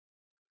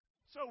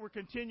So we're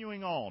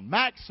continuing on.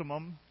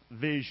 Maximum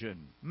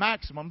vision.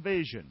 Maximum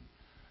vision.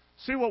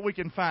 See what we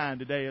can find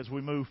today as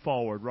we move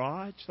forward.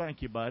 Raj,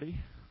 thank you, buddy.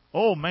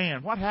 Oh,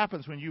 man, what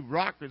happens when you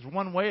rock is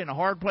one way and the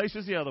hard place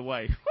is the other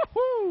way?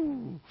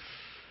 Woo-hoo!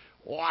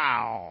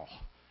 Wow.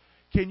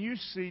 Can you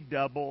see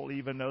double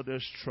even though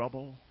there's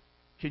trouble?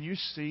 Can you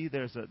see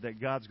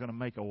that God's going to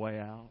make a way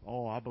out?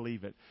 Oh, I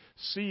believe it.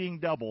 Seeing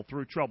double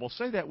through trouble.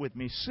 Say that with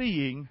me.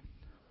 Seeing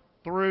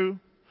through.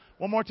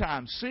 One more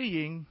time.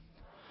 Seeing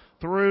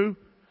through.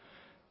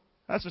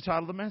 That's the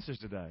title of the message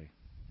today.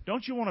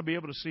 Don't you want to be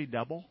able to see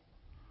double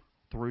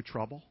through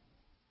trouble?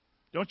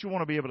 Don't you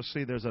want to be able to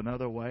see there's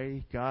another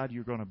way? God,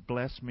 you're going to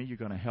bless me. You're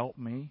going to help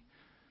me.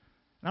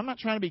 And I'm not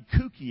trying to be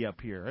kooky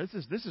up here.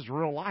 This is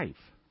real life.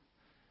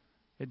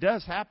 It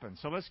does happen.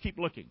 So let's keep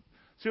looking.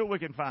 See what we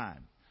can find.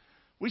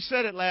 We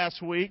said it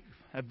last week,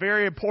 a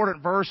very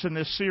important verse in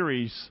this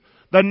series.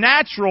 The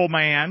natural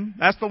man,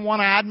 that's the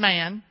one-eyed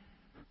man.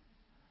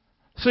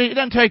 See, it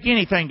doesn't take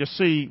anything to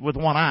see with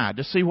one eye,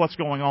 to see what's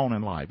going on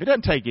in life. It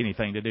doesn't take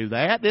anything to do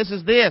that. This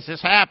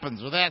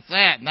happens, or that's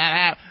that, and that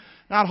happens.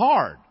 Not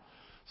hard.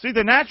 See,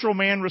 the natural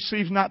man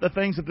receives not the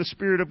things of the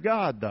Spirit of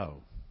God,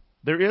 though.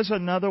 There is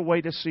another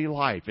way to see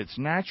life. It's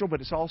natural, but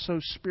it's also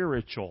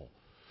spiritual.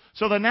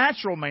 So the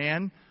natural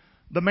man,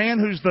 the man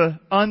who's the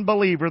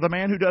unbeliever, the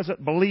man who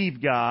doesn't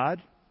believe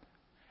God,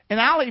 and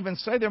I'll even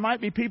say there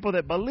might be people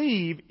that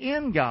believe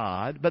in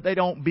God, but they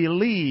don't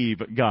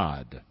believe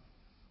God.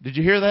 Did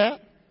you hear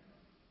that?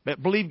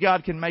 That believe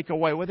God can make a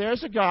way. Well,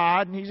 there's a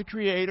God, and He's a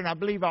creator, and I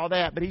believe all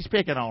that, but He's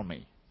picking on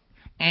me.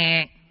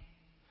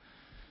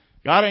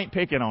 God ain't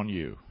picking on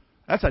you.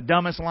 That's the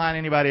dumbest line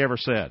anybody ever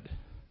said.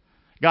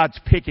 God's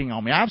picking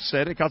on me. I've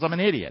said it because I'm an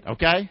idiot,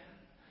 okay?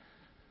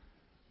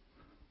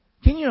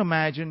 Can you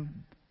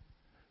imagine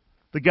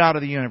the God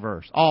of the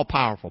universe,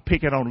 all-powerful,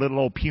 picking on little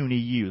old puny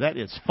you? That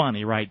is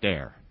funny right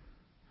there.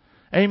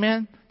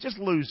 Amen? Just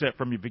lose that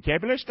from your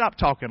vocabulary. Stop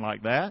talking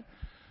like that.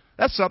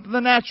 That's something the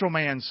natural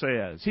man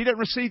says. He didn't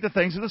receive the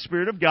things of the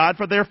Spirit of God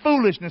for their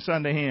foolishness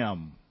unto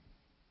him.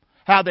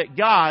 How that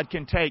God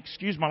can take,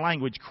 excuse my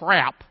language,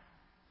 crap,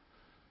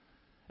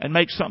 and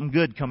make something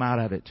good come out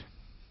of it.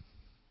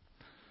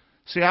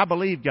 See, I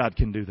believe God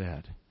can do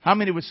that. How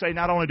many would say,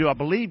 not only do I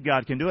believe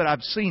God can do it,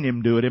 I've seen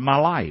Him do it in my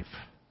life.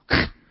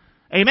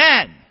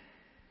 Amen.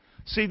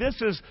 See,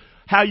 this is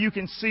how you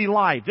can see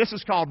life. This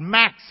is called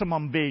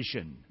maximum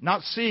vision.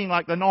 Not seeing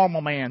like the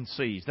normal man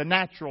sees, the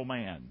natural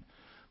man.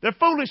 They're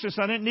foolishness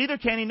on it, neither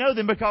can he know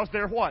them because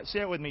they're what?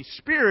 Say it with me.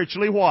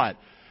 Spiritually what?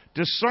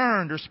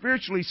 Discerned or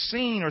spiritually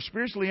seen or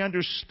spiritually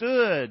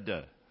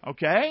understood.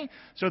 Okay?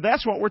 So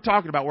that's what we're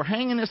talking about. We're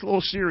hanging this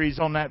little series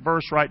on that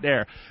verse right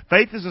there.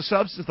 Faith is the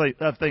substance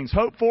of things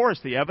hoped for.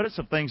 It's the evidence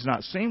of things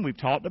not seen. We've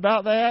talked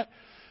about that.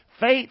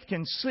 Faith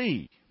can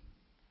see.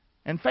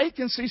 And faith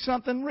can see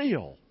something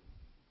real.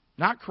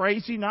 Not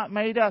crazy, not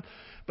made up.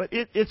 But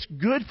it's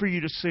good for you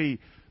to see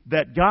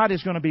that God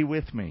is going to be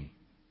with me.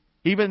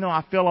 Even though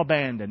I feel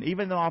abandoned,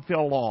 even though I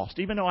feel lost,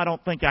 even though I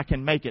don't think I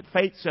can make it,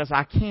 faith says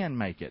I can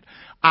make it.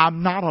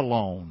 I'm not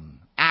alone.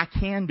 I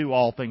can do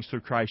all things through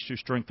Christ who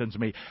strengthens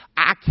me.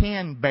 I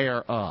can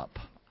bear up.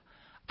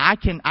 I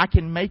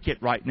can make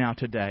it right now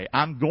today.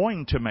 I'm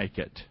going to make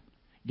it.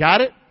 Got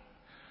it?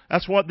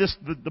 That's what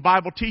the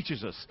Bible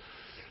teaches us.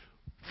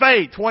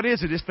 Faith, what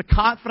is it? It's the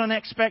confident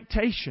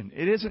expectation.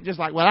 It isn't just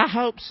like, well, I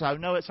hope so.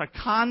 No, it's a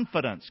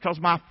confidence because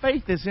my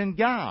faith is in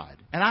God.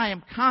 And I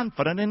am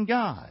confident in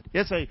God.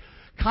 It's a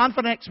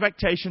confident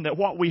expectation that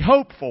what we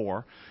hope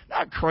for,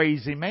 not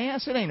crazy, man.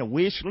 It ain't a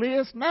wish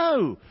list.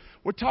 No.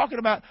 We're talking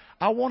about,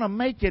 I want to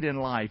make it in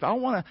life. I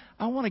want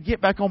to get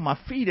back on my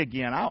feet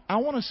again. I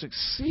want to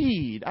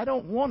succeed. I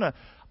don't want to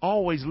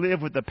always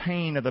live with the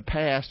pain of the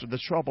past or the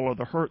trouble or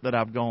the hurt that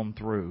I've gone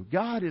through.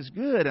 God is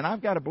good, and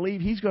I've got to believe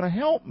He's going to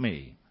help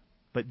me.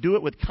 But do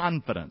it with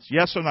confidence.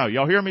 Yes or no?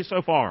 Y'all hear me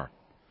so far?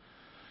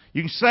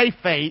 You can say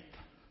faith.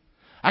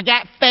 I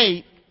got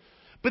faith.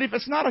 But if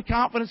it's not a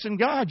confidence in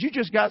God, you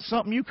just got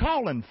something you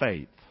call in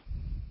faith.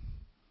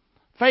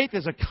 Faith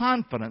is a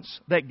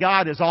confidence that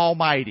God is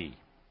almighty.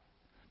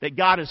 That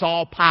God is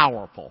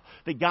all-powerful.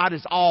 That God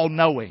is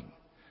all-knowing.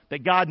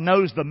 That God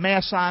knows the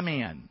mess I'm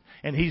in.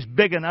 And He's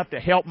big enough to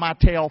help my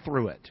tail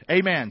through it.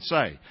 Amen.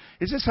 Say.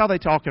 Is this how they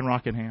talk in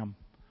Rockingham?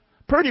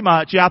 Pretty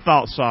much. Yeah, I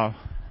thought so.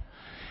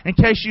 In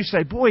case you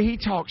say, boy, he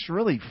talks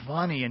really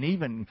funny and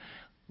even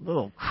a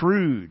little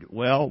crude.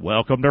 Well,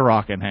 welcome to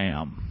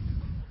Rockingham.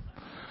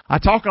 I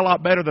talk a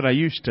lot better than I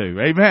used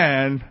to.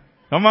 Amen.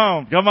 Come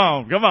on, come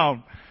on, come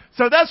on.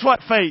 So that's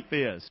what faith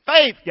is.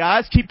 Faith,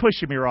 guys, keep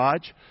pushing me,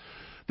 Raj.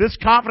 This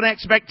confident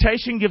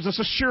expectation gives us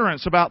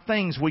assurance about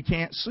things we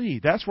can't see.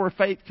 That's where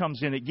faith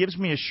comes in. It gives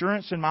me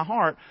assurance in my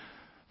heart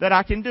that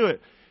I can do it.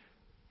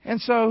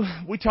 And so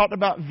we talked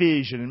about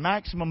vision and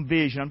maximum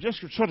vision. I'm just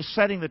sort of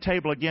setting the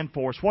table again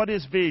for us. What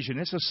is vision?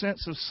 It's a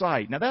sense of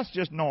sight. Now that's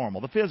just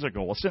normal, the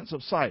physical, a sense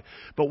of sight.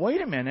 But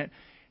wait a minute.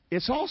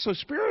 It's also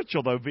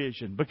spiritual, though,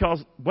 vision,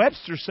 because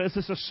Webster says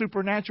it's a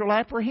supernatural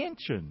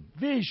apprehension.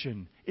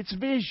 Vision. It's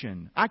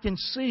vision. I can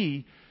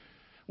see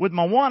With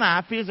my one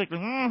eye, physically,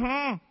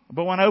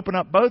 but when I open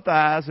up both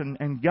eyes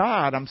and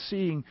God, I'm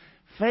seeing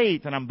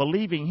faith and I'm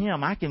believing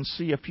Him, I can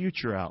see a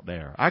future out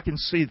there. I can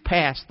see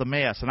past the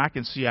mess and I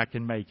can see I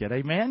can make it.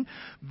 Amen?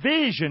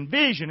 Vision,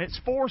 it's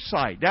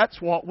foresight. That's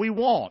what we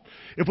want.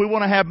 If we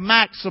want to have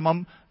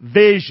maximum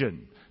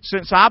vision.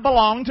 Since I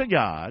belong to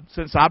God,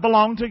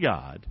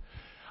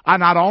 I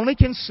not only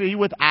can see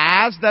with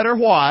eyes that are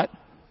what?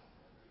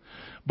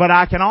 But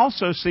I can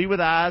also see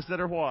with eyes that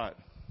are what?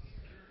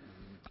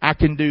 I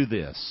can do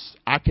this.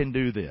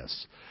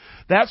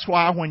 That's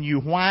why when you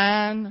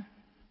whine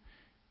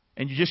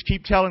and you just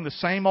keep telling the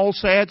same old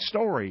sad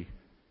story,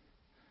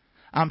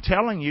 I'm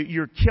telling you,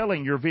 you're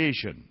killing your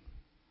vision.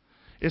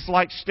 It's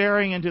like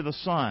staring into the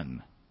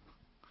sun.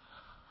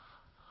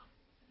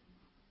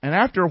 And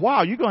after a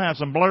while, you're going to have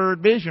some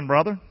blurred vision,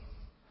 brother.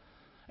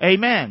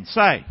 Amen.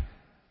 Say,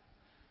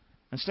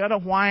 instead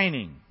of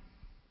whining,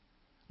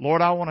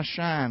 Lord, I want to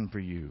shine for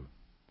you.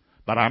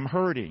 But I'm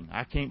hurting.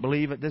 I can't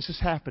believe that this has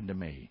happened to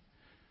me.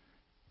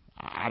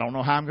 I don't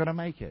know how I'm going to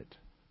make it.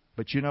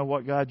 But you know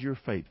what, God? You're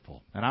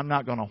faithful. And I'm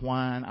not going to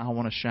whine. I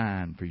want to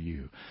shine for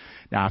you.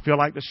 Now, I feel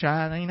like the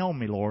shine ain't on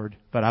me, Lord,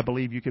 but I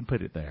believe you can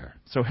put it there.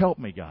 So help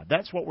me, God.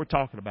 That's what we're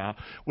talking about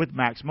with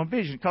maximum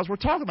vision. Because we're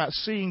talking about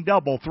seeing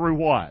double through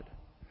what?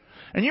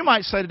 And you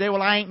might say today,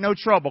 well, I ain't no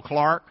trouble,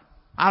 Clark.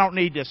 I don't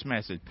need this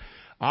message.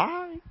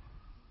 All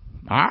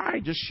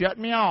right, just shut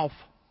me off.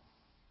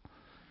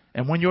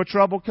 And when your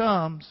trouble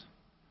comes,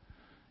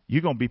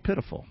 you're going to be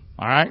pitiful,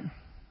 all right?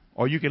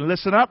 Or you can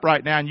listen up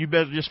right now and you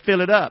better just fill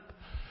it up.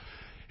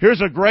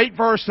 Here's a great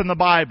verse in the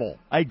Bible.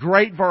 A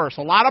great verse.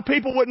 A lot of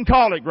people wouldn't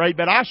call it great,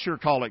 but I sure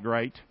call it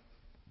great.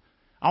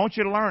 I want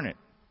you to learn it.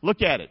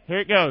 Look at it. Here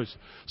it goes.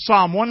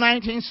 Psalm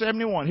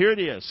 119:71. Here it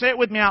is. Say it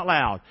with me out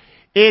loud.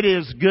 It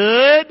is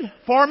good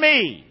for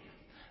me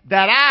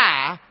that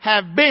I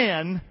have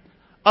been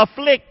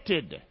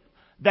afflicted,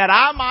 that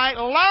I might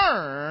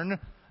learn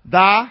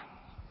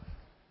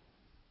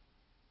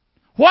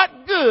what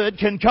good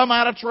can come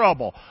out of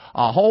trouble?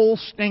 A whole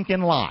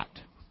stinking lot.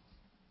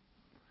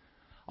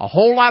 A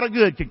whole lot of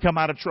good can come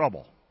out of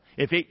trouble.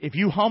 If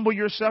you humble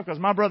yourself, because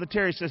my brother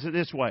Terry says it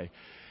this way.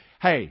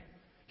 Hey,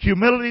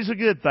 humility is a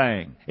good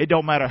thing. It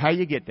don't matter how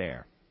you get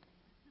there.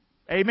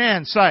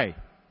 Amen. Say,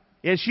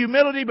 is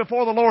humility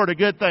before the Lord a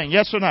good thing?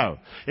 Yes or no?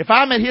 If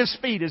I'm at His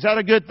feet, is that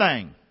a good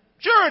thing?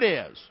 Sure it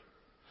is.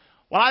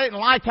 Well, I didn't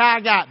like how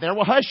I got there.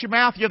 Well, hush your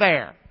mouth, you're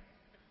there.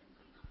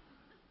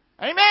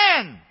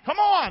 Amen. Come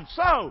on.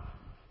 So,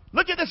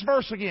 look at this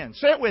verse again.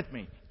 Say it with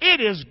me. It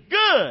is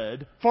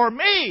good for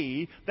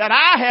me that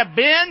I have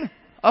been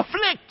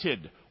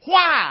afflicted.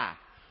 Why?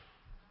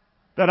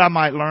 That I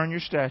might learn your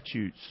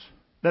statutes.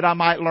 That I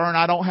might learn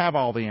I don't have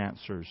all the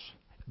answers.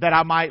 That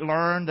I might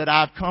learn that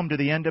I've come to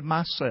the end of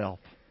myself.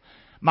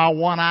 My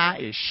one eye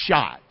is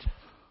shot.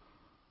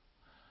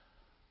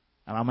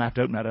 And I'm going to have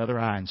to open that other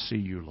eye and see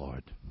you,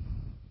 Lord.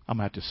 I'm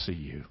going to have to see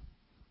you.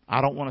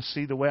 I don't want to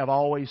see the way I've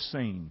always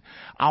seen.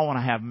 I want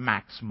to have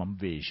maximum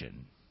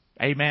vision.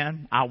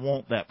 Amen? I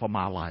want that for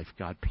my life,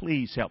 God.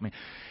 Please help me.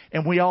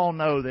 And we all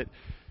know that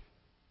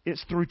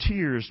it's through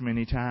tears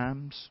many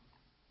times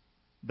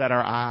that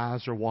our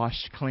eyes are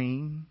washed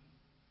clean.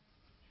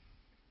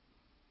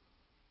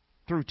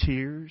 Through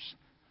tears.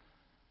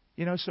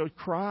 You know, so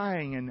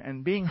crying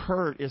and being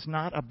hurt is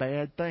not a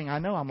bad thing. I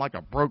know I'm like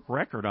a broke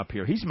record up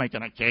here. He's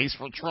making a case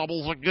for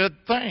trouble's a good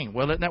thing.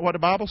 Well, isn't that what the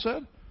Bible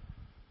said?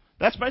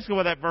 That's basically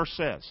what that verse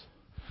says.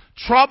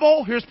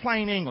 Trouble, here's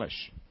plain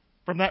English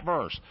from that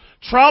verse.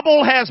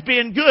 Trouble has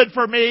been good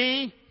for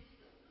me.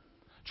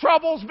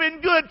 Trouble's been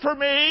good for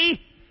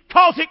me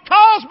because it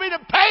caused me to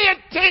pay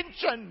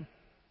attention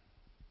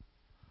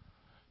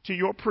to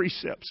your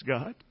precepts,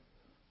 God.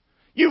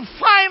 You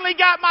finally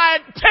got my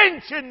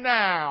attention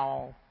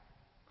now.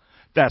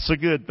 That's a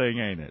good thing,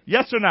 ain't it?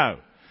 Yes or no?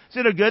 Is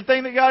it a good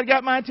thing that God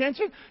got my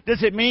attention?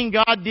 Does it mean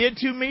God did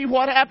to me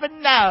what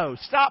happened? No.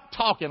 Stop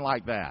talking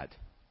like that.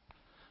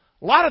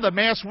 A lot of the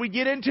mess we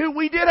get into,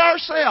 we did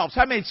ourselves.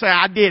 How many say,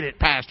 I did it,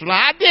 Pastor?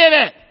 I did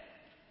it.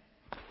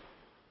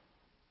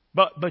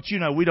 But you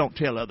know, we don't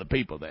tell other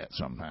people that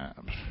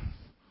sometimes.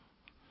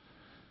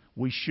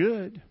 We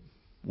should.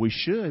 We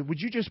should.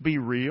 Would you just be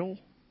real?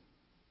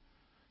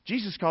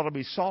 Jesus called us to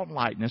be salt and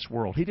light in this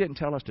world. He didn't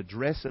tell us to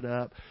dress it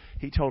up.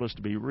 He told us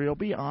to be real,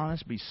 be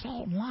honest, be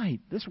salt and light.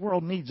 This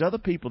world needs other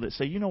people that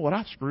say, you know what,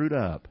 I screwed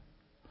up.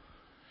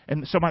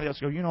 And somebody else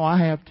go, you know,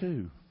 I have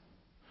too.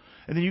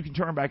 And then you can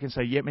turn back and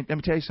say, yeah, let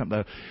me tell you something,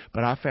 though.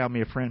 But I found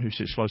me a friend who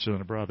sits closer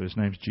than a brother. His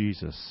name's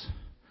Jesus.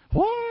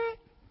 What?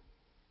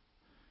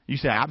 You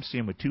say, I'm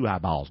seeing with two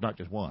eyeballs, not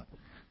just one.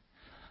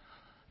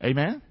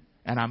 Amen?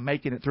 And I'm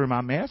making it through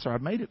my mess, or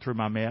I've made it through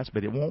my mess,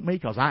 but it won't me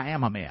because I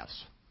am a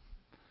mess.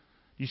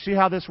 You see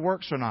how this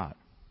works or not?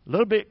 A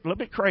little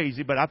bit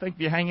crazy, but I think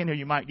if you hang in here,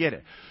 you might get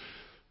it.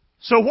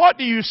 So what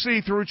do you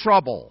see through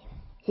trouble?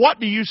 What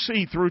do you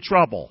see through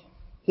trouble?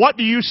 What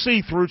do you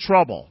see through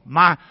trouble?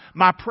 My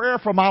prayer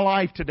for my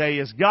life today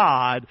is,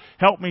 God,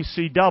 help me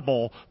see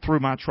double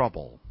through my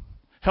trouble.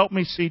 Help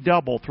me see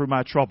double through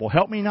my trouble.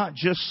 Help me not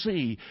just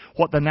see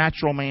what the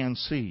natural man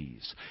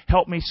sees.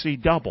 Help me see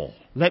double.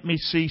 Let me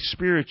see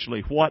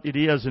spiritually what it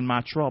is in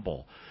my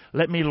trouble.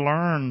 Let me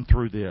learn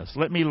through this.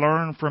 Let me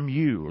learn from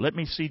you. Let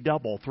me see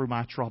double through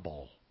my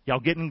trouble. Y'all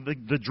getting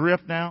the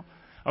drift now?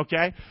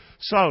 Okay?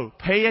 So,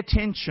 pay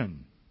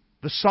attention.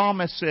 The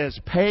psalmist says,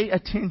 pay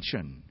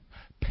attention.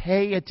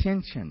 Pay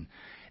attention.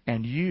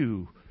 And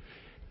you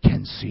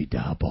can see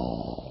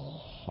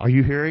double. Are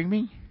you hearing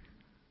me?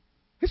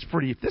 This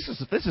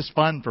is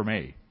fun for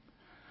me.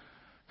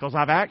 Because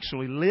I've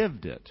actually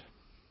lived it.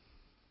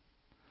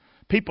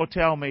 People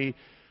tell me,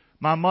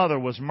 my mother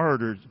was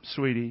murdered,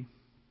 sweetie,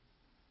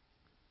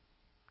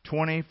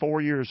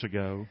 24 years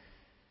ago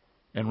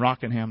in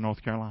Rockingham,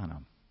 North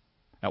Carolina,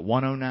 at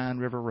 109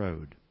 River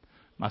Road.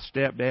 My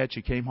stepdad,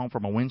 she came home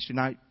from a Wednesday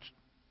night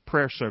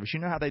prayer service. You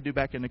know how they do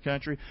back in the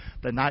country?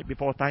 The night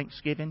before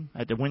Thanksgiving,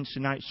 at the Wednesday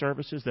night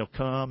services, they'll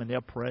come and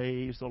they'll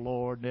praise the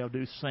Lord. They'll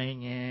do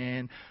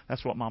singing.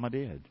 That's what Mama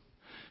did.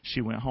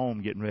 She went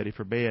home getting ready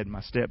for bed.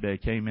 My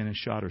stepdad came in and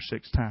shot her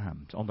 6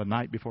 times on the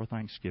night before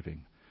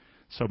Thanksgiving.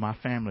 So my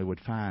family would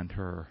find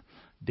her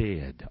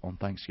dead on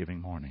Thanksgiving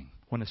morning.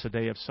 When it's a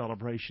day of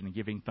celebration and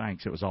giving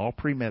thanks, it was all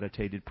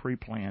premeditated,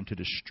 pre-planned to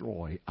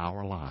destroy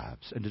our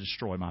lives and to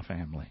destroy my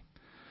family.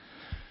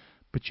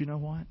 But you know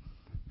what?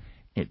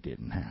 It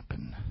didn't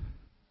happen.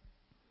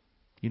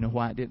 You know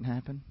why it didn't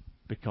happen?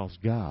 Because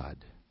God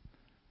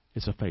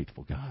is a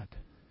faithful God.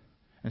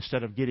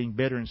 Instead of getting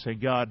bitter and saying,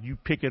 God, you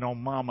picking on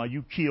Mama,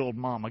 you killed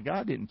Mama.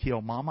 God didn't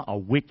kill Mama. A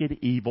wicked,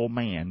 evil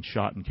man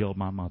shot and killed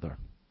my mother.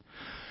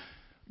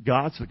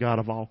 God's the God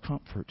of all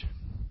comfort.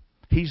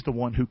 He's the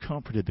one who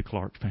comforted the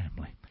Clark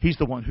family. He's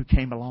the one who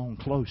came along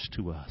close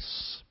to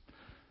us.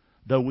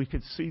 Though we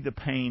could see the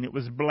pain, it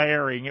was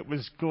blaring, it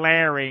was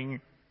glaring.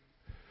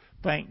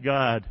 Thank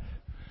God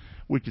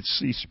we could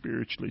see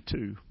spiritually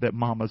too that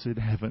Mama's in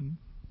heaven.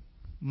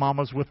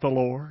 Mama's with the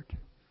Lord.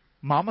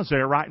 Mama's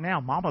there right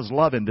now. Mama's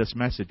loving this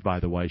message, by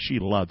the way. She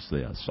loves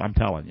this. I'm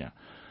telling you.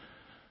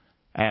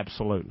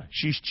 Absolutely.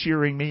 She's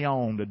cheering me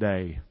on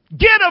today.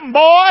 Get 'em,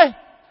 boy!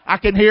 I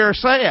can hear her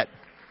say it.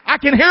 I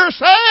can hear her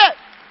say it.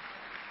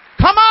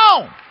 Come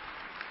on.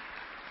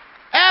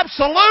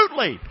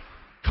 Absolutely.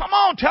 Come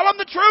on. Tell them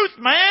the truth,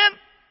 man.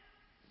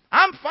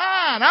 I'm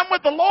fine. I'm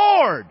with the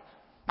Lord.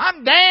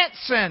 I'm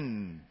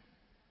dancing.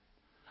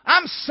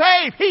 I'm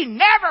safe. He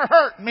never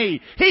hurt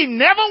me. He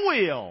never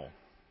will.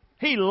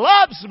 He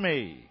loves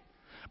me.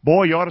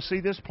 Boy, you ought to see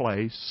this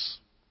place.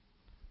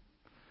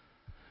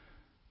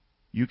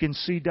 You can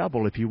see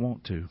double if you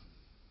want to.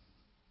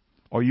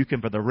 Or you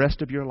can, for the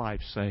rest of your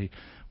life, say,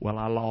 well,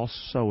 I lost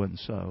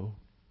so-and-so,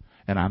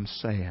 and I'm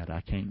sad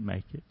I can't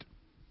make it.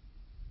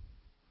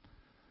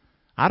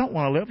 I don't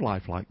want to live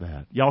life like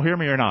that. Y'all hear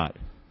me or not?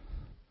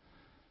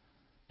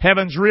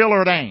 Heaven's real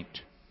or it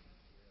ain't.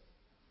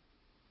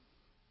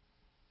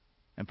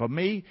 And for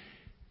me,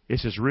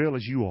 it's as real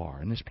as you are,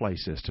 and this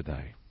place is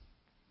today.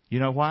 You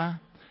know why?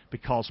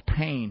 Because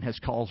pain has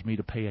caused me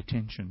to pay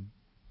attention.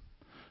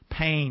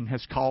 Pain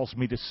has caused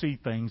me to see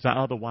things I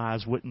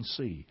otherwise wouldn't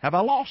see. Have I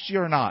lost you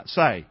or not?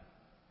 Say.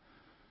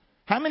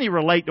 How many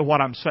relate to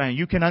what I'm saying?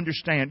 You can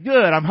understand.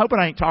 Good. I'm hoping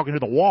I ain't talking to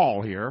the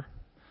wall here.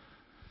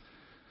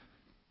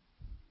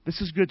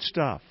 This is good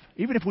stuff.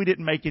 Even if we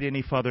didn't make it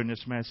any further in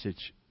this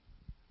message,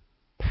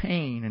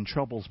 pain and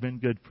trouble's been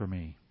good for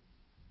me.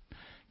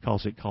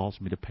 Because it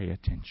caused me to pay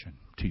attention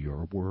to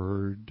your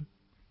word,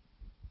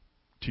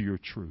 to your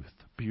truth.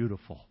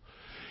 Beautiful.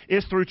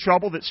 It's through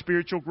trouble that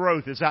spiritual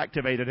growth is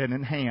activated and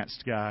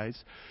enhanced,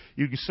 guys.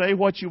 You can say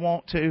what you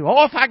want to.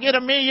 Oh, if I get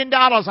 $1 million,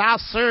 I'll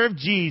serve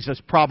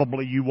Jesus.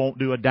 Probably you won't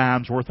do a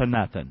dime's worth of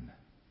nothing.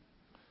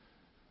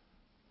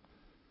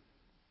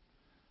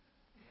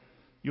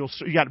 You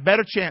got a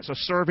better chance of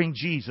serving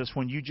Jesus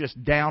when you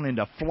just down in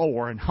the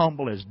floor and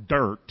humble as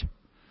dirt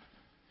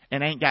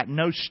and ain't got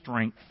no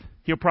strength.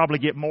 He'll probably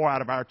get more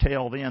out of our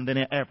tail then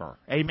than ever.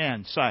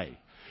 Amen. Say.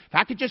 If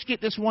I could just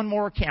get this one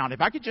more account. If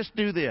I could just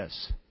do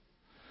this.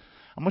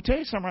 I'm going to tell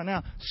you something right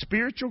now.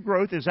 Spiritual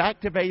growth is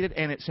activated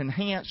and it's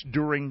enhanced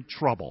during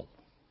trouble.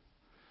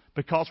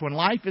 Because when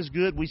life is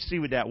good, we see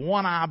with that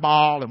one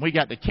eyeball and we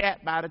got the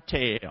cat by the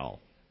tail.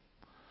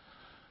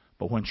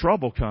 But when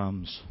trouble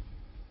comes,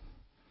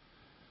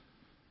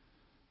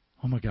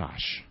 oh my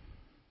gosh,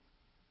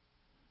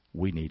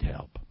 we need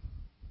help.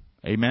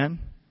 Amen?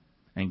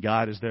 And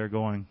God is there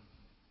going,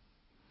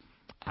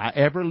 I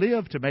ever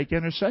live to make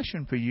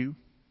intercession for you.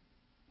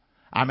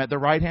 I'm at the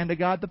right hand of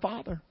God the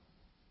Father.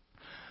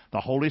 The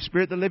Holy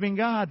Spirit, the living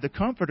God, the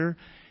Comforter,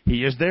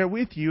 He is there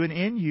with you and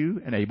in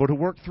you and able to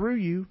work through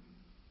you.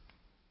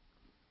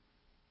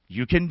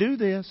 You can do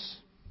this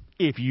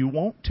if you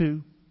want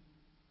to.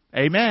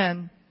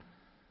 Amen.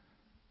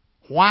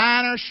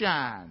 Whine or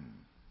shine.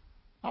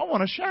 I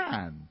want to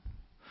shine.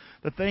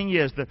 The thing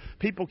is, the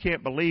people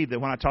can't believe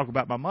that when I talk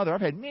about my mother, I've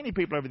had many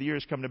people over the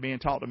years come to me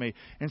and talk to me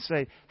and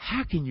say,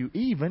 how can you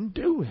even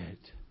do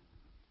it?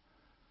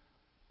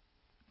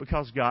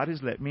 Because God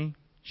has let me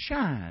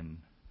shine.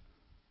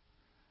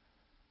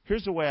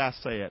 Here's the way I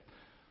say it.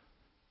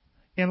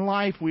 In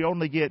life, we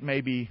only get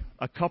maybe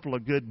a couple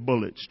of good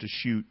bullets to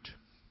shoot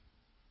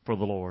for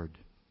the Lord.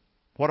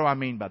 What do I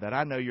mean by that?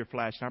 I know you're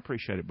flashing. I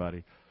appreciate it,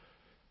 buddy.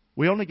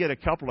 We only get a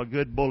couple of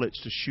good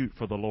bullets to shoot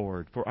for the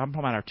Lord. I'm talking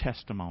about our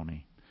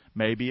testimony.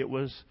 Maybe it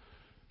was,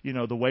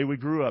 the way we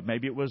grew up.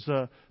 Maybe it was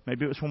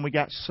when we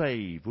got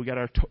saved. We got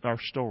our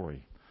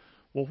story.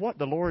 Well, what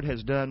the Lord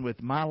has done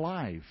with my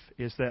life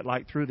is that,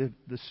 like through the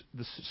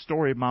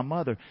story of my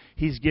mother,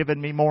 He's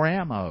given me more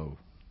ammo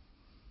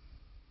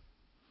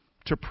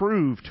to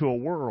prove to a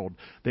world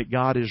that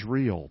God is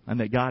real and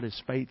that God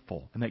is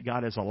faithful and that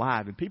God is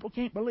alive. And people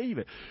can't believe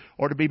it.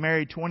 Or to be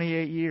married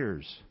 28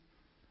 years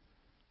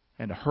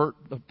and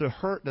the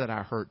hurt that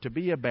I hurt, to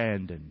be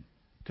abandoned,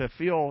 to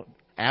feel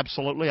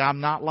absolutely I'm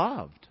not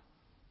loved.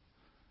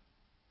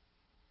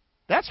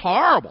 That's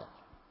horrible.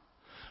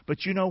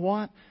 But you know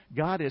what?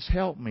 God has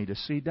helped me to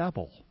see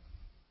double.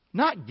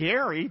 Not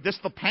Gary. This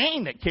the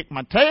pain that kicked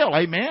my tail,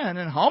 amen,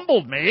 and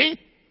humbled me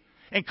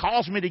and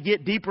caused me to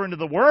get deeper into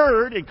the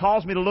Word and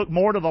caused me to look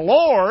more to the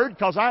Lord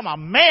because I'm a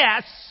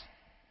mess.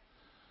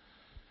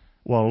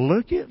 Well,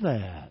 look at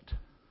that.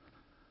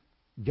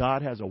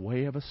 God has a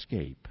way of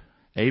escape.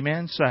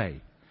 Amen.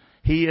 Say,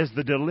 He is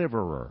the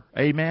deliverer.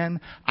 Amen.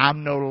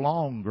 I'm no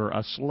longer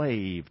a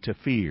slave to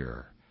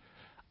fear.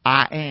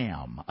 I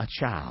am a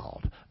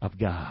child of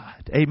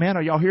God. Amen.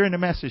 Are y'all hearing the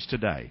message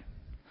today?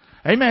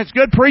 Amen. It's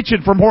good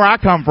preaching from where I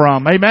come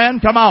from. Amen.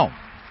 Come on.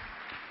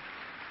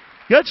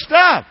 Good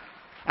stuff.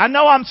 I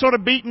know I'm sort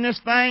of beating this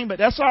thing, but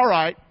that's all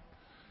right.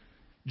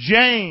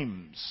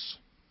 James.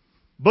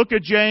 Book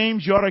of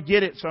James. You ought to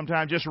get it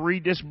sometime. Just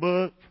read this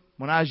book.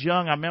 When I was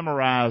young, I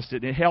memorized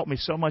it, and it helped me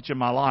so much in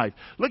my life.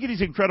 Look at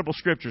these incredible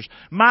scriptures.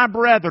 My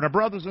brethren, or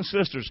brothers and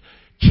sisters,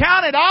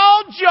 count it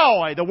all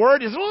joy. The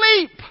word is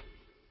leap.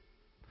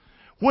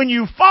 When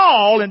you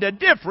fall into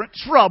different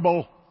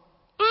trouble.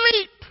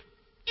 Leap.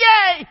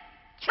 Yay!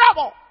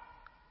 Trouble.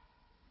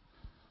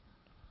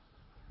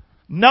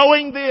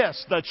 Knowing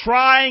this, the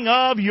trying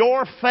of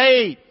your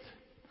faith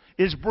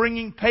is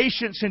bringing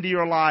patience into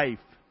your life.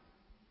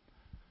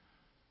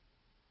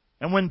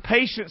 And when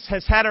patience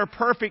has had her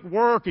perfect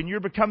work and you're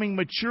becoming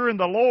mature in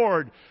the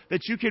Lord,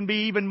 that you can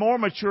be even more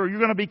mature, you're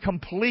going to be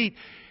complete,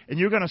 and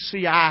you're going to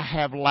see I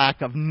have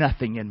lack of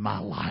nothing in my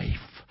life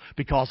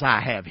because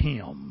I have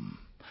Him.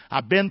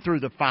 I've been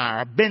through the fire.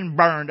 I've been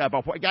burned up.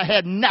 I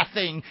had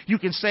nothing. You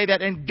can say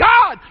that. And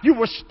God, you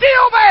were still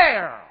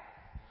there.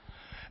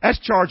 That's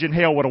charging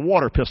hell with a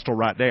water pistol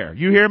right there.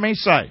 You hear me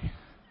say?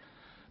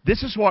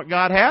 This is what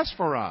God has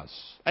for us.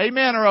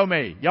 Amen or oh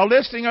me? Y'all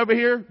listening over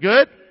here?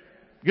 Good?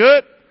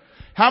 Good?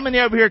 How many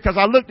over here, because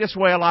I look this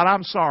way a lot,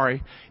 I'm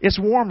sorry. It's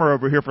warmer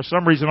over here for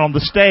some reason on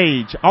the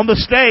stage. On the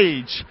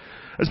stage.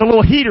 There's a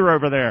little heater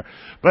over there.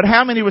 But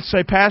how many would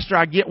say, Pastor,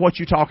 I get what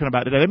you're talking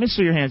about today? Let me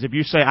see your hands. If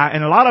you say,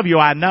 and a lot of you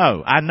I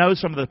know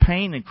some of the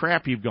pain and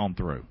crap you've gone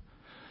through.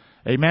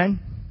 Amen?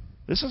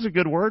 This is a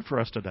good word for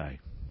us today.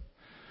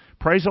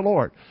 Praise the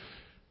Lord.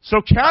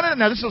 So count it.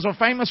 Now this is a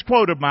famous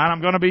quote of mine.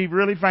 I'm going to be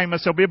really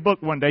famous. There'll be a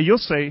book one day. You'll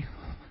see.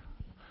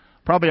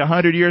 Probably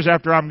 100 years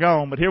after I'm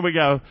gone. But here we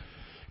go.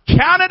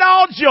 Count it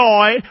all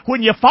joy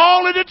when you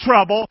fall into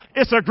trouble.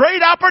 It's a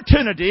great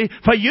opportunity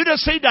for you to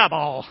see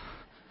double.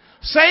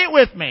 Say it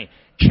with me.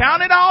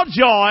 Count it all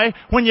joy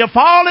when you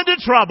fall into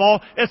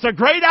trouble. It's a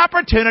great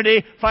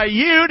opportunity for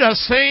you to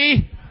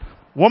see.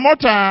 One more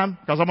time,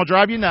 because I'm going to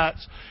drive you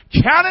nuts.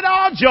 Count it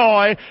all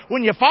joy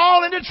when you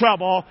fall into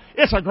trouble.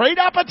 It's a great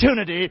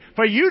opportunity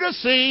for you to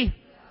see.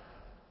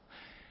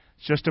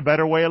 It's just a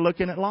better way of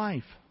looking at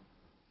life.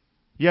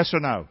 Yes or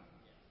no?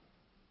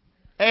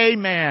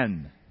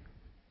 Amen.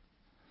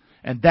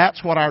 And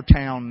that's what our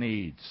town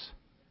needs.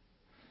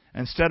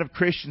 Instead of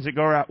Christians that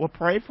go out, well,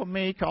 pray for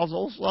me because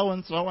old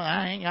so-and-so and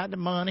I ain't got the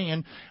money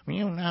and,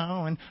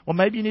 and, well,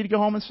 maybe you need to go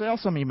home and sell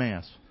some of your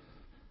mess.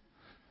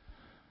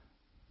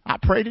 I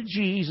pray to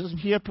Jesus and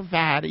He'll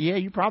provide it. Yeah,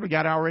 you probably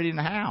got it already in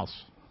the house.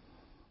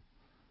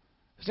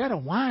 Instead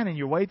of whining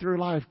your way through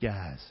life,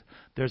 guys,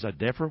 there's a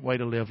different way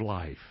to live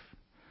life.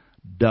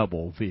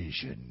 Double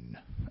vision.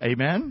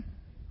 Amen?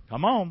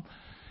 Come on.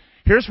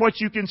 Here's what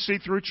you can see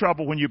through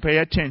trouble when you pay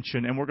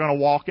attention, and we're going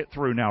to walk it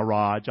through now,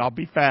 Raj. I'll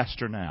be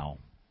faster now.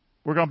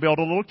 We're going to build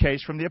a little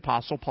case from the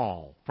Apostle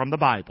Paul, from the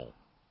Bible.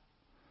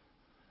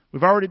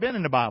 We've already been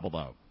in the Bible,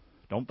 though.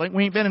 Don't think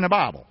we ain't been in the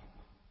Bible.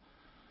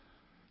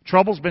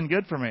 Trouble's been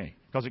good for me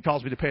because it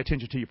caused me to pay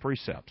attention to your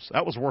precepts.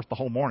 That was worth the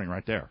whole morning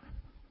right there.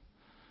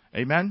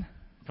 Amen?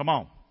 Come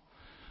on.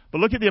 But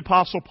look at the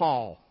Apostle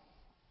Paul.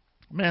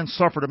 Man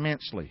suffered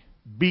immensely.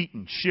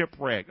 Beaten,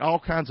 shipwrecked, all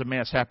kinds of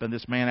mess happened to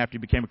this man after he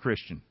became a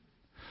Christian.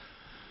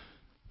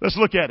 Let's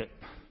look at it.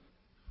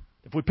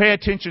 If we pay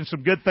attention,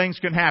 some good things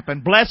can happen.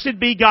 Blessed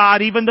be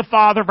God, even the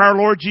Father of our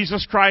Lord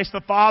Jesus Christ,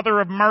 the Father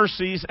of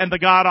mercies and the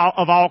God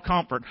of all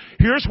comfort.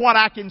 Here's what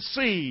I can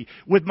see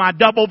with my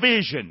double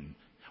vision.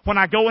 When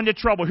I go into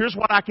trouble, here's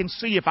what I can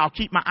see if I'll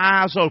keep my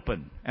eyes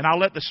open and I'll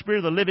let the Spirit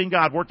of the living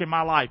God work in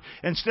my life.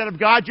 Instead of,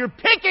 God, you're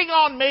picking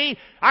on me,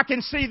 I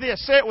can see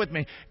this. Say it with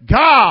me.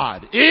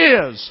 God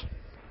is.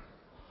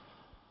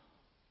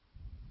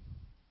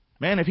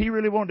 Man, if He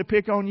really wanted to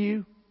pick on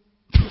you,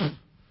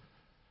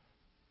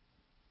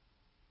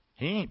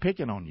 He ain't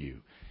picking on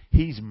you.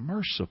 He's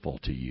merciful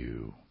to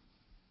you.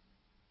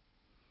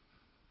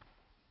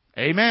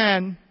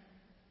 Amen.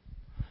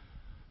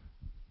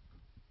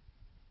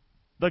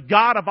 The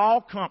God of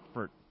all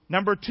comfort.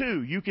 Number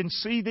 2, you can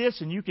see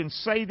this and you can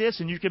say this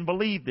and you can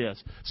believe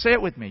this. Say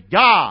it with me.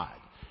 God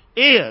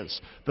is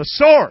the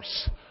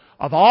source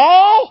of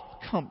all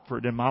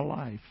comfort in my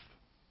life.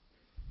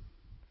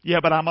 Yeah,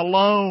 but I'm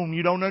alone.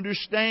 You don't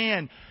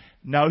understand.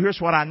 No, here's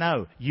what I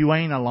know. You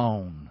ain't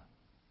alone.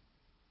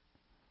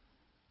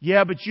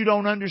 Yeah, but you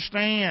don't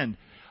understand.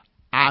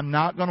 I'm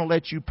not going to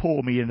let you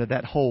pull me into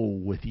that hole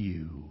with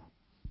you.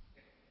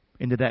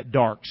 Into that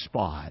dark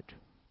spot.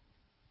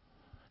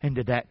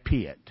 Into that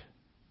pit.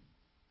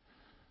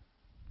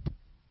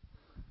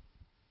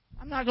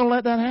 I'm not going to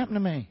let that happen to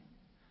me.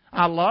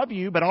 I love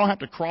you, but I don't have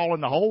to crawl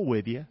in the hole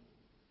with you.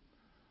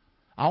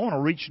 I want to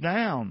reach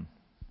down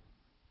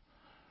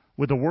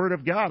with the Word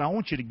of God. I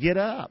want you to get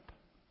up.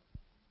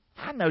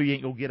 I know you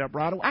ain't going to get up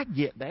right away. I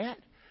get that.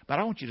 But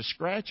I want you to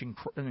scratch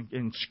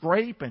and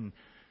scrape and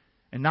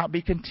not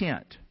be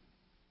content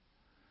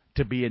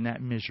to be in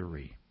that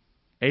misery.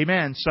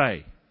 Amen,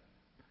 say.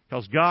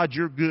 Because God,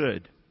 you're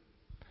good.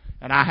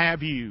 And I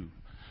have you.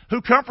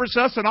 Who comforts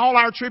us in all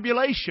our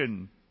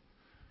tribulation.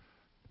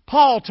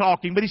 Paul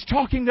talking, but he's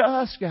talking to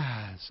us,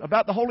 guys,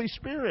 about the Holy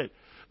Spirit.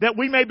 That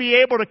we may be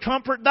able to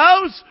comfort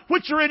those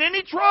which are in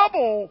any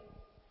trouble.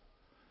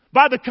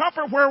 By the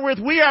comfort wherewith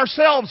we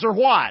ourselves are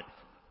what?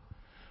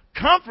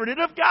 Comforted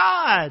of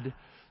God.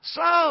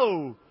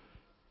 So,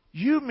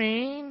 you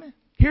mean,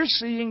 here's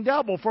seeing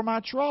double for my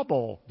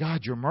trouble.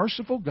 God, you're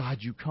merciful. God,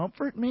 you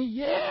comfort me.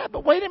 Yeah,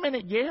 but wait a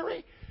minute,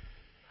 Gary.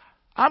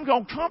 I'm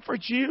going to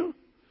comfort you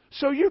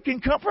so you can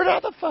comfort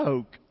other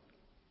folk.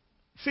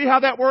 See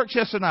how that works,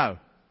 yes or no?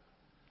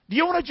 Do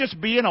you want to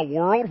just be in a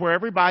world where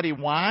everybody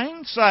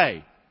whines?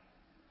 Say.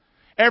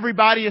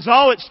 Everybody is,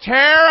 oh, it's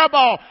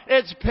terrible.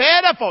 It's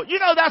pitiful. You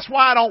know, that's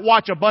why I don't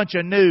watch a bunch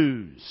of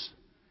news.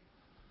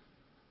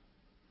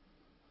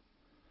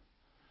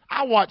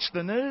 I watch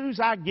the news.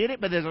 I get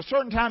it. But there's a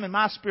certain time in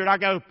my spirit I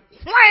go,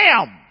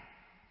 wham!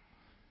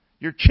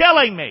 You're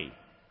killing me.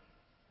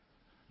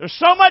 There's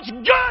so much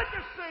good to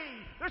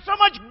see. There's so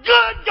much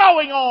good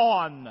going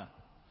on.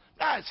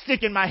 Not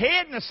sticking my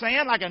head in the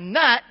sand like a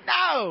nut.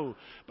 No.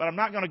 But I'm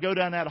not going to go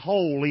down that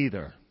hole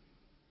either.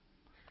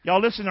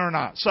 Y'all listening or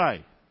not?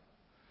 Say.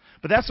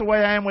 But that's the way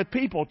I am with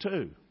people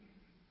too.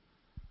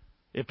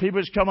 If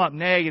people just come up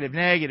negative,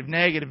 bye.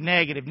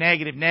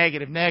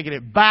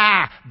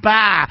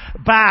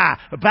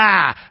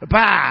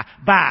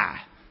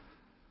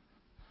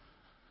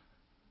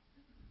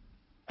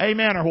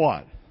 Amen or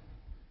what?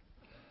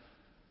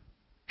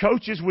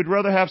 Coaches, we'd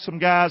rather have some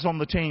guys on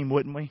the team,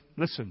 wouldn't we?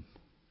 Listen.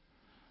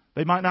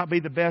 They might not be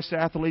the best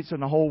athletes in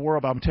the whole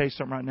world, but I'm going to tell you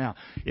something right now.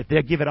 If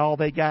they'll give it all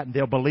they got and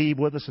they'll believe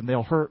with us and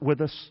they'll hurt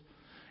with us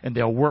and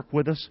they'll work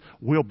with us,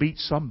 we'll beat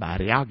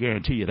somebody. I'll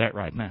guarantee you that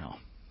right now.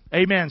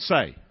 Amen,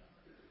 say.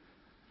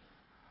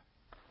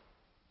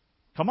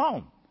 Come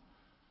on.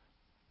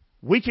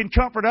 We can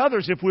comfort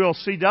others if we'll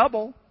see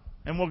double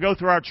and we'll go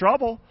through our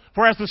trouble.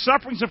 For as the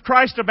sufferings of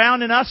Christ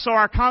abound in us, so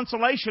our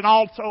consolation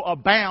also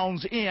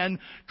abounds in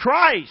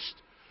Christ.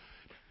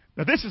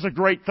 Now this is a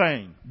great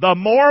thing. The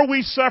more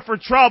we suffer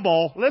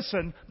trouble,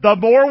 listen, the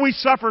more we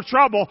suffer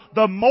trouble,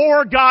 the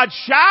more God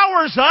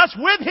showers us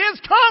with His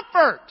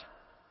comfort.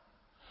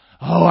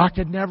 Oh, I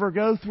could never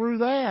go through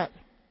that.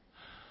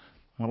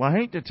 Well, I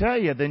hate to tell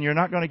you, then you're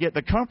not going to get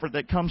the comfort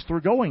that comes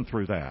through going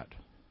through that.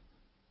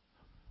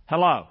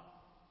 Hello.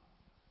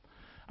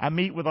 I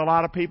meet with a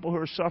lot of people who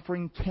are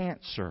suffering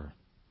cancer.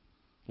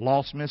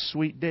 Lost Miss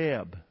Sweet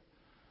Deb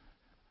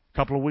a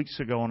couple of weeks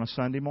ago on a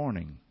Sunday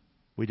morning.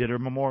 We did her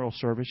memorial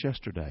service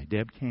yesterday,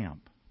 Deb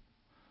Camp.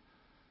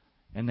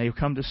 And they'll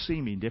come to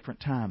see me different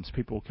times.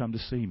 People will come to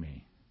see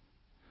me.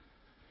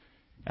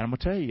 And I'm going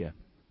to tell you,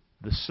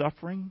 the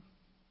suffering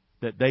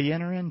that they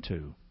enter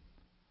into,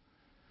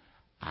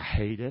 I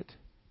hate it.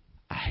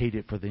 I hate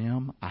it for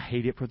them. I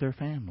hate it for their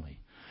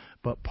family.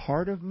 But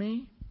part of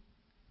me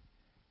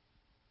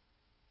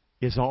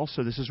is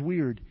also, this is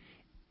weird,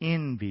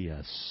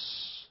 envious.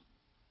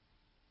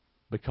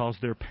 Because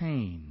their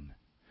pain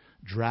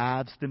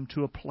drives them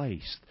to a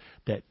place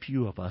that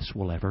few of us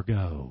will ever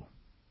go.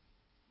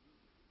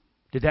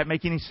 Did that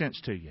make any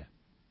sense to you?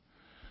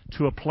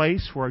 To a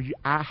place where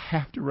I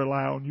have to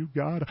rely on you,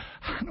 God.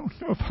 I don't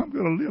know if I'm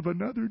going to live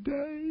another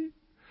day.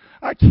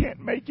 I can't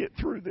make it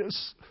through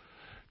this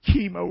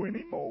chemo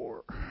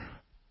anymore.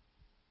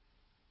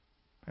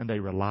 And they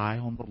rely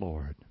on the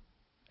Lord.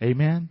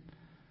 Amen?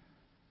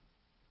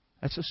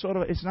 That's a sort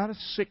of, it's not a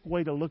sick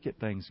way to look at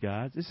things,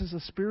 guys. This is a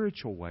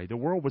spiritual way. The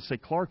world would say,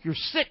 Clark, you're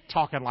sick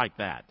talking like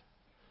that.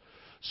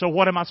 So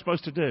what am I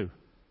supposed to do?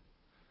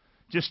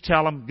 Just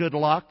tell them good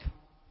luck?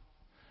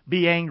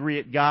 Be angry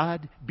at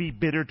God? Be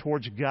bitter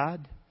towards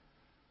God?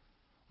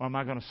 Or am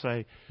I going to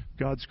say,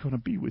 God's going to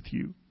be with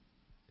you.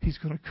 He's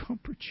going to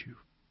comfort you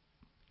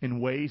in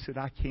ways that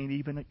I can't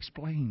even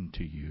explain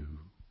to you.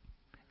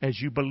 as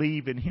you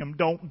believe in Him.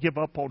 Don't give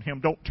up on Him.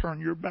 Don't turn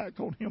your back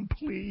on Him,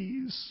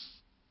 please.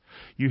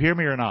 You hear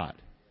me or not?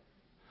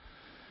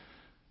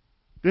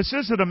 This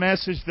isn't a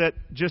message that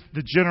just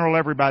the general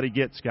everybody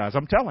gets, guys.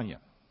 I'm telling you.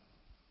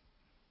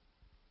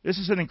 This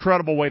is an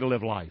incredible way to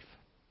live life.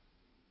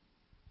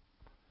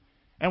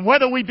 And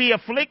whether we be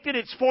afflicted,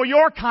 it's for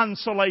your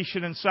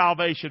consolation and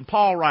salvation.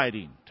 Paul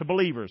writing to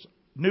believers,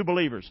 new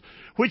believers,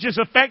 which is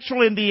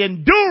effectual in the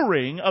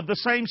enduring of the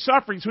same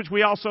sufferings which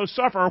we also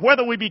suffer. Or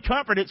whether we be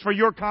comforted, it's for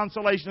your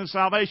consolation and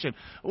salvation.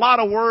 A lot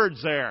of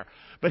words there.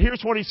 But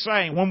here's what he's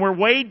saying. When we're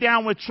weighed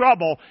down with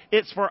trouble,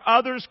 it's for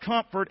others'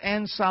 comfort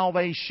and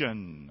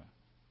salvation.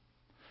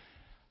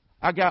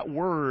 I got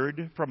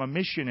word from a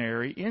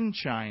missionary in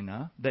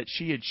China that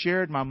she had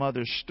shared my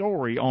mother's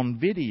story on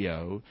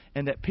video,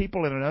 and that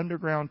people in an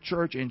underground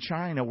church in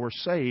China were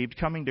saved,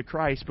 coming to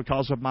Christ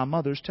because of my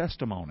mother's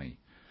testimony.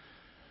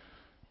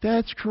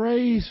 That's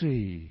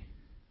crazy.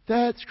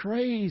 That's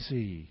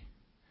crazy.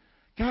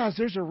 Guys,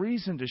 there's a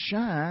reason to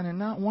shine and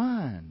not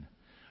whine.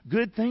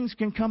 Good things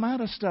can come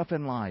out of stuff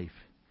in life.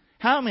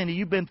 How many of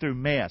you been through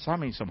mess? I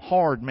mean some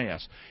hard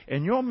mess.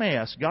 In your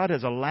mess, God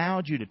has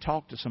allowed you to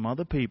talk to some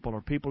other people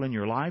or people in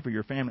your life or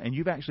your family, and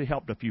you've actually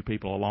helped a few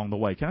people along the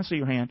way. Can I see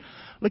your hand?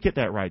 Look at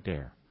that right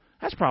there.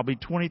 That's probably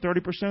 20,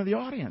 30% of the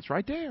audience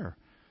right there.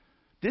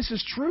 This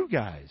is true,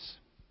 guys.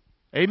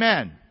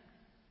 Amen.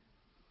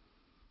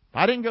 If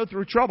I didn't go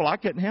through trouble, I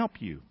couldn't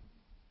help you.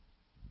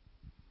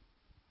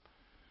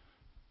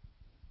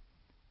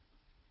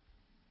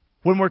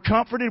 When we're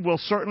comforted, we'll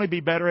certainly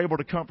be better able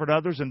to comfort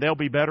others, and they'll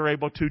be better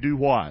able to do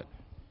what?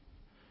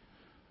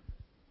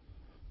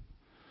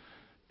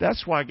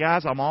 That's why,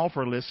 guys, I'm all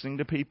for listening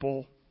to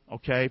people,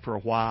 okay, for a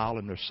while,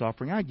 and they're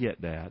suffering. I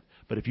get that.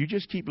 But if you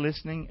just keep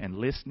listening and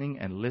listening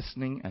and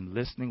listening and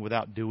listening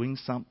without doing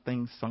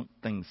something,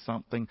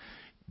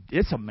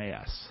 it's a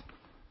mess.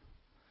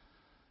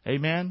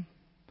 Amen?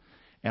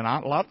 And a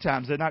lot of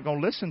times they're not going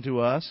to listen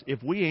to us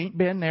if we ain't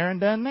been there and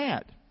done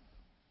that.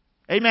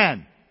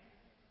 Amen.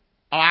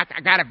 Oh, I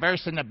got a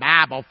verse in the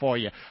Bible for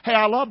you. Hey,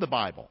 I love the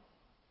Bible.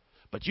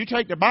 But you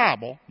take the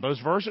Bible, those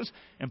verses,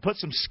 and put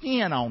some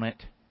skin on it.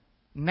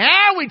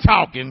 Now we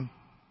talking.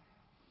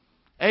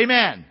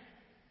 Amen.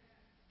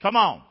 Come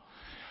on.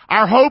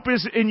 Our hope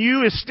is in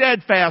you is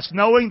steadfast,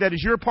 knowing that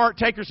as you're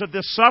partakers of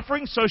this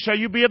suffering, so shall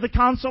you be of the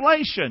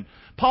consolation.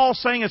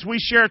 Paul's saying as we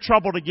share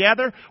trouble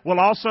together, we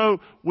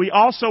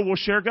also will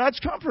share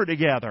God's comfort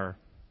together.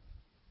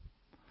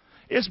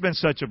 It's been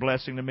such a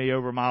blessing to me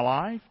over my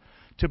life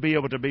to be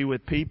able to be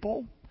with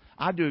people.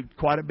 I do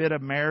quite a bit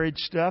of marriage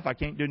stuff. I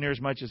can't do near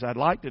as much as I'd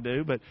like to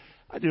do, but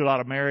I do a lot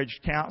of marriage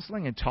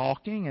counseling and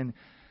talking, and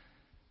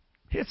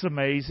it's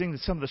amazing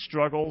some of the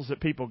struggles that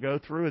people go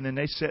through, and then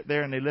they sit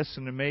there and they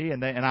listen to me,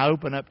 and I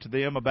open up to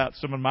them about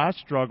some of my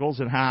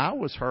struggles and how I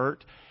was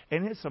hurt,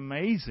 and it's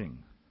amazing.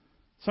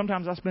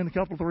 Sometimes I spend a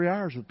couple, 3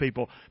 hours with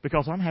people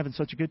because I'm having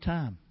such a good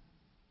time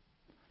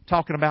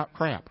talking about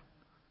crap,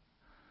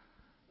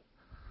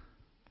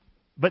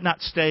 but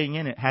not staying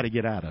in it, how to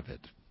get out of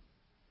it.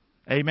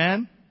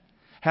 Amen?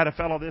 Had a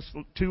fellow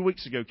 2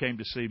 weeks ago came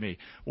to see me,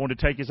 wanted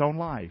to take his own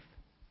life.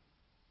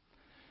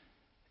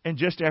 And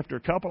just after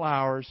a couple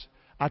hours,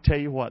 I tell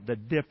you what, the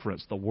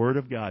difference the Word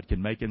of God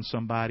can make in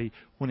somebody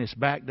when it's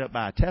backed up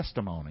by a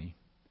testimony.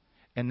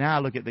 And now I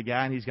look at the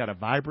guy and he's got a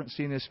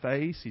vibrancy in his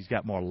face. He's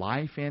got more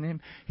life in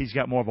him. He's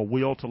got more of a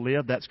will to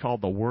live. That's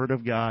called the Word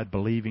of God,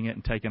 believing it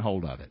and taking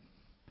hold of it.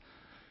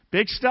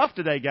 Big stuff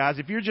today, guys.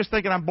 If you're just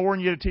thinking I'm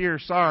boring you to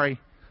tears, sorry.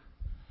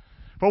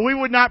 For we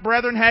would not,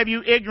 brethren, have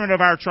you ignorant of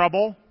our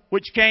trouble,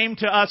 which came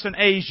to us in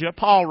Asia.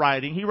 Paul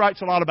writing, he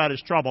writes a lot about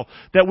his trouble,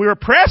 that we were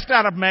pressed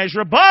out of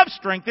measure, above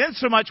strength,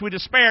 insomuch we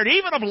despaired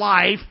even of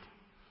life.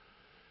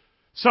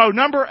 So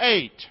number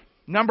eight,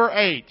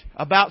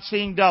 about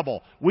seeing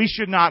double. We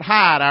should not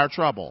hide our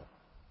trouble.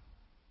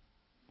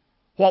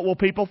 What will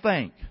people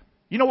think?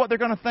 You know what they're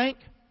going to think?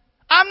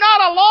 I'm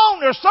not alone.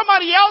 There's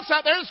somebody else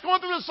out there that's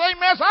going through the same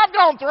mess I've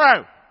gone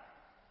through.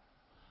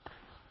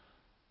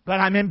 But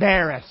I'm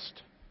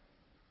embarrassed.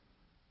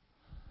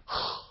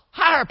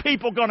 How are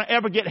people going to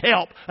ever get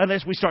help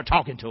unless we start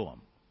talking to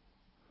them?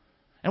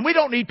 And we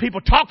don't need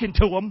people talking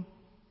to them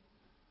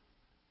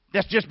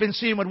that's just been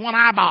seeing with one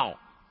eyeball.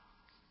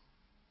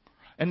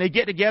 And they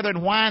get together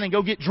and whine and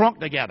go get drunk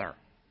together.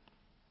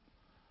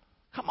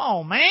 Come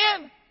on,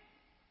 man.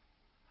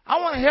 I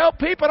want to help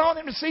people. I want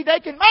them to see they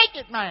can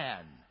make it,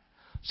 man.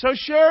 So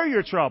share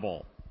your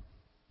trouble.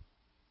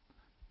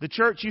 The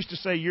church used to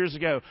say years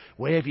ago,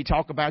 well, if you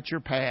talk about your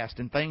past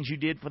and things you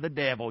did for the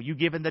devil, you're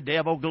giving the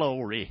devil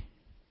glory.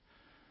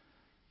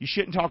 You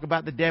shouldn't talk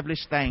about the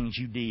devilish things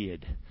you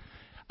did.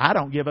 I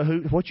don't give a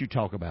hoot what you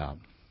talk about.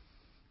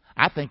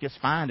 I think it's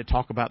fine to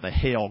talk about the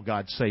hell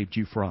God saved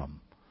you from.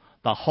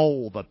 The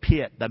hole, the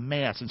pit, the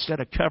mess. Instead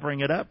of covering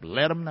it up,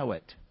 let them know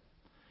it.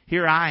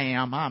 Here I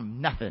am,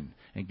 I'm nothing,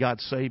 and God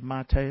saved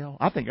my tail.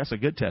 I think that's a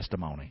good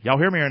testimony. Y'all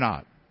hear me or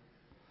not?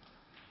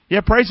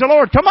 Yeah, praise the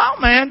Lord. Come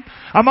on, man.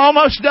 I'm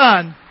almost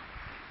done.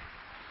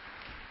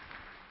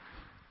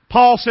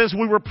 Paul says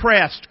we were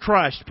pressed,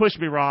 crushed. Push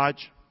me, Raj.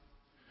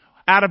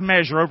 out of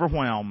measure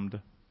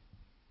overwhelmed,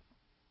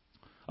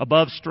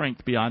 above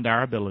strength beyond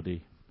our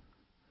ability.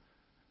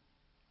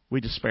 We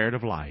despaired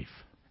of life.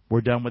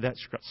 We're done with that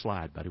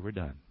slide, buddy. We're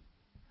done.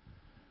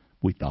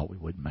 We thought we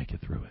wouldn't make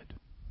it through it.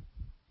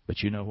 But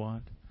you know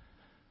what?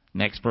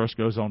 Next verse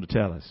goes on to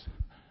tell us,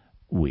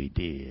 we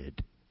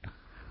did.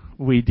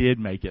 We did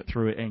make it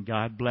through it, and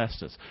God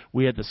blessed us.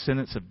 We had the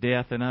sentence of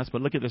death in us,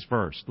 but look at this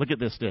verse. Look at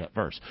this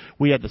verse.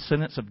 We had the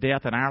sentence of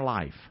death in our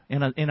life,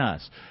 in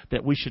us,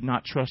 that we should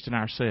not trust in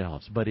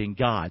ourselves, but in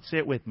God. Say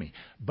it with me.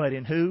 But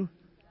in who?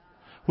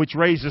 Which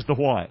raises the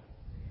what?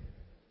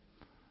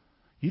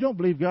 You don't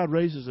believe God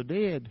raises the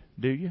dead,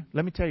 do you?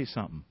 Let me tell you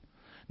something.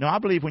 No, I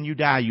believe when you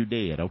die, you're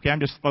dead. Okay, I'm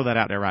just throw that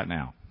out there right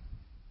now.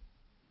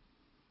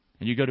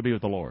 And you go to be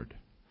with the Lord.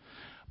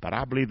 But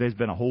I believe there's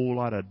been a whole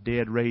lot of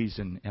dead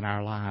raising in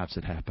our lives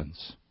that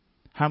happens.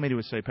 How many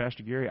would say,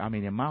 Pastor Gary, I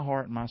mean, in my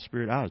heart and my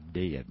spirit, I was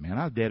dead, man.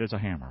 I was dead as a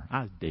hammer.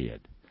 I was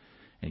dead.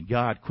 And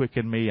God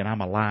quickened me, and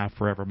I'm alive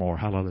forevermore.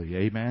 Hallelujah.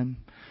 Amen.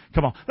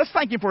 Come on. Let's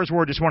thank Him for His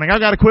Word this morning. I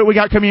got to quit. We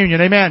got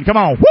communion. Amen. Come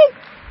on. Woo!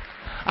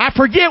 I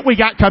forget we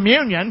got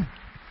communion.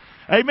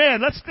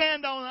 Amen. Let's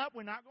stand on up.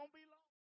 We're not going to be